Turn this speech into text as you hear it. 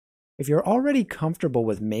If you're already comfortable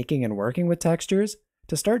with making and working with textures,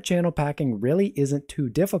 to start channel packing really isn't too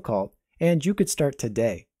difficult, and you could start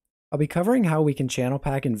today. I'll be covering how we can channel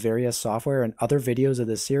pack in various software and other videos of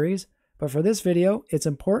this series, but for this video, it's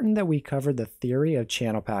important that we cover the theory of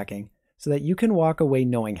channel packing so that you can walk away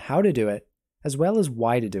knowing how to do it, as well as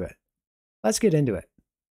why to do it. Let's get into it.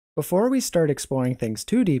 Before we start exploring things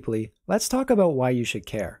too deeply, let's talk about why you should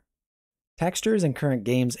care. Textures in current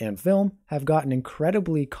games and film have gotten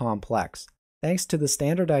incredibly complex, thanks to the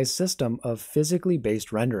standardized system of physically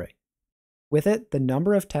based rendering. With it, the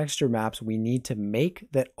number of texture maps we need to make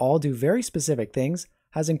that all do very specific things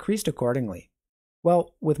has increased accordingly.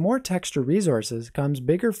 Well, with more texture resources comes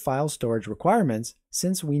bigger file storage requirements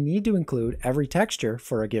since we need to include every texture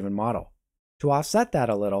for a given model. To offset that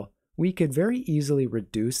a little, we could very easily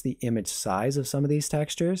reduce the image size of some of these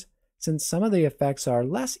textures, since some of the effects are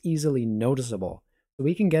less easily noticeable, so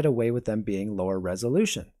we can get away with them being lower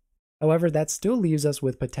resolution. However, that still leaves us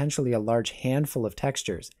with potentially a large handful of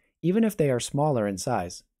textures, even if they are smaller in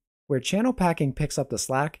size. Where channel packing picks up the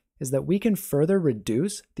slack is that we can further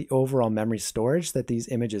reduce the overall memory storage that these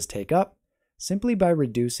images take up, simply by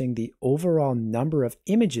reducing the overall number of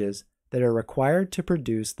images that are required to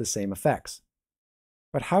produce the same effects.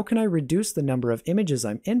 But how can I reduce the number of images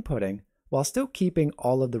I'm inputting while still keeping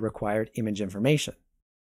all of the required image information?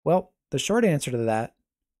 Well, the short answer to that,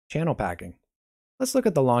 channel packing. Let's look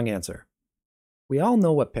at the long answer. We all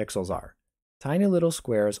know what pixels are. Tiny little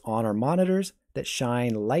squares on our monitors that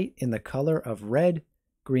shine light in the color of red,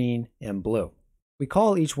 green, and blue. We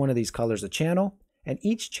call each one of these colors a channel, and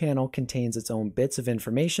each channel contains its own bits of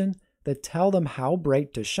information that tell them how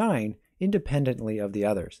bright to shine independently of the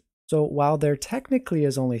others. So while there technically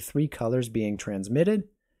is only 3 colors being transmitted,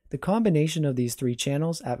 the combination of these 3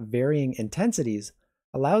 channels at varying intensities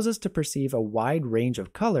allows us to perceive a wide range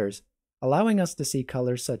of colors, allowing us to see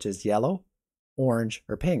colors such as yellow, orange,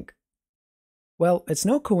 or pink. Well, it's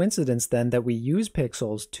no coincidence then that we use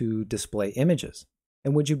pixels to display images.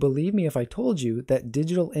 And would you believe me if I told you that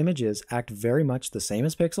digital images act very much the same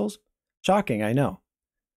as pixels? Shocking, I know.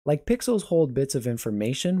 Like pixels hold bits of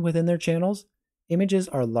information within their channels, images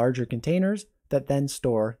are larger containers that then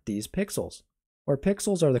store these pixels. Where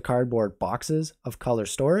pixels are the cardboard boxes of color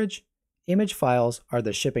storage, image files are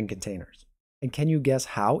the shipping containers. And can you guess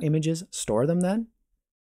how images store them then?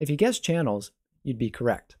 If you guessed channels, you'd be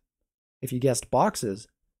correct. If you guessed boxes,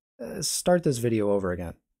 start this video over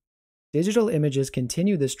again. Digital images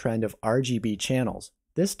continue this trend of RGB channels,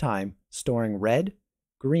 this time storing red,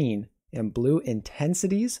 green, and blue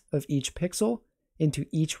intensities of each pixel into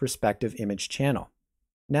each respective image channel.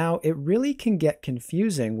 Now, it really can get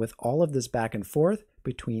confusing with all of this back and forth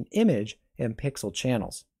between image and pixel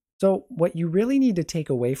channels. So what you really need to take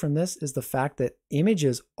away from this is the fact that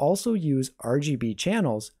images also use RGB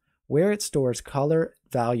channels where it stores color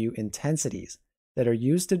value intensities that are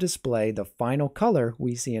used to display the final color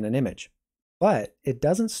we see in an image. But it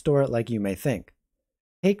doesn't store it like you may think.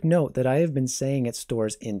 Take note that I have been saying it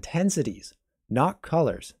stores intensities, not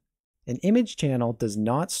colors. An image channel does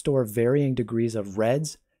not store varying degrees of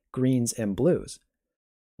reds, greens, and blues.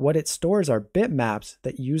 What it stores are bitmaps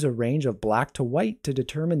that use a range of black to white to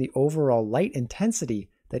determine the overall light intensity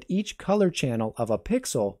that each color channel of a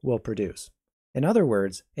pixel will produce. In other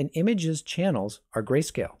words, an image's channels are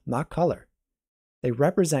grayscale, not color. They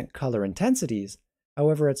represent color intensities,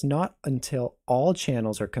 however, it's not until all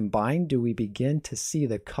channels are combined do we begin to see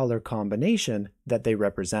the color combination that they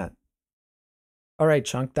represent. Alright,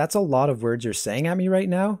 Chunk, that's a lot of words you're saying at me right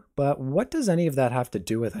now, but what does any of that have to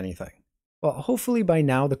do with anything? Well, hopefully by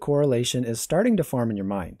now the correlation is starting to form in your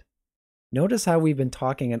mind. Notice how we've been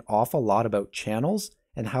talking an awful lot about channels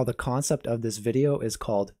and how the concept of this video is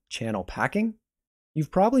called channel packing.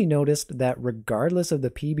 You've probably noticed that regardless of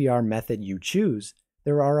the PBR method you choose,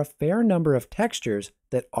 there are a fair number of textures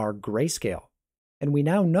that are grayscale. And we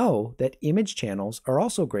now know that image channels are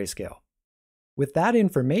also grayscale. With that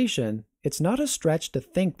information, it's not a stretch to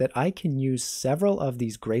think that I can use several of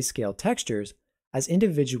these grayscale textures as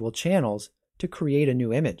individual channels to create a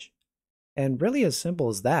new image. And really as simple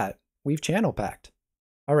as that, we've channel packed.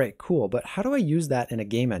 Alright, cool, but how do I use that in a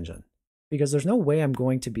game engine? Because there's no way I'm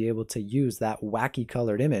going to be able to use that wacky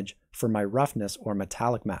colored image for my roughness or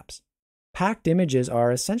metallic maps. Packed images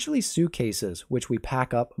are essentially suitcases which we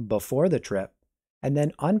pack up before the trip and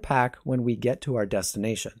then unpack when we get to our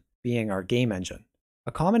destination, being our game engine.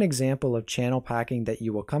 A common example of channel packing that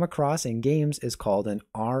you will come across in games is called an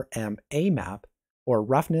RMA map, or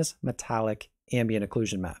Roughness Metallic Ambient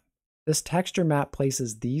Occlusion Map. This texture map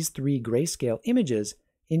places these 3 grayscale images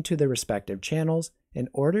into their respective channels in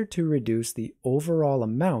order to reduce the overall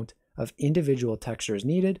amount of individual textures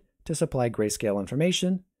needed to to supply grayscale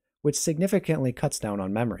information, which significantly cuts down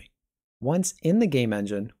on memory. Once in the game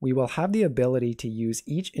engine, we will have the ability to use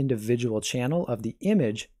each individual channel of the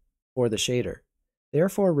image for the shader,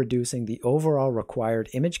 therefore reducing the overall required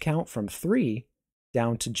image count from 3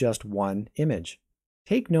 down to just 1 image.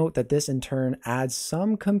 Take note that this in turn adds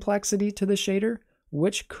some complexity to the shader,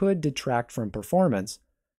 which could detract from performance,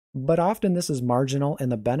 but often this is marginal and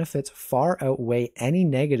the benefits far outweigh any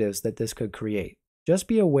negatives that this could create. Just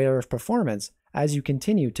be aware of performance as you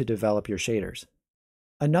continue to develop your shaders.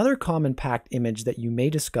 Another common packed image that you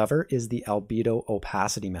may discover is the albedo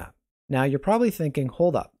opacity map. Now you're probably thinking,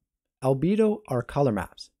 hold up, albedo are color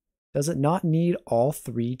maps. Does it not need all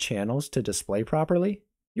 3 channels to display properly?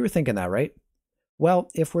 You were thinking that, right? Well,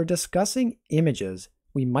 if we're discussing images,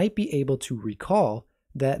 we might be able to recall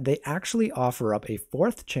that they actually offer up a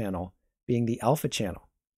 4th channel, being the alpha channel.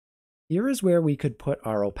 Here is where we could put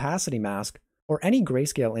our opacity mask, or any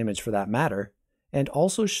grayscale image for that matter, and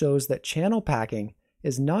also shows that channel packing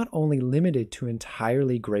is not only limited to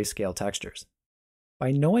entirely grayscale textures.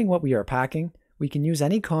 By knowing what we are packing, we can use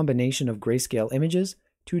any combination of grayscale images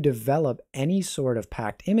to develop any sort of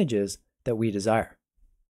packed images that we desire.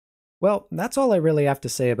 Well, that's all I really have to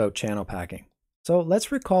say about channel packing. So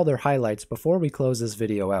let's recall their highlights before we close this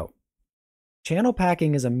video out. Channel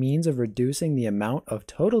packing is a means of reducing the amount of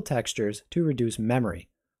total textures to reduce memory,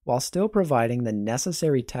 while still providing the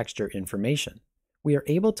necessary texture information. We are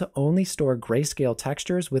able to only store grayscale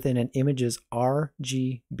textures within an image's R,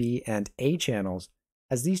 G, B, and A channels,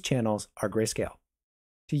 as these channels are grayscale.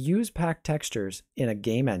 To use packed textures in a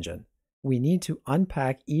game engine, we need to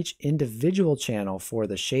unpack each individual channel for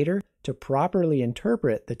the shader to properly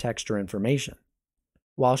interpret the texture information.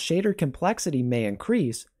 While shader complexity may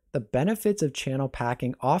increase, the benefits of channel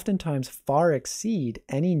packing oftentimes far exceed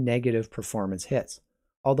any negative performance hits,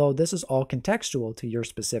 although this is all contextual to your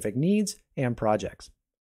specific needs and projects.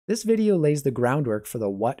 This video lays the groundwork for the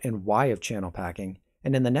what and why of channel packing,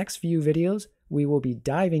 and in the next few videos, we will be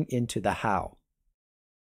diving into the how.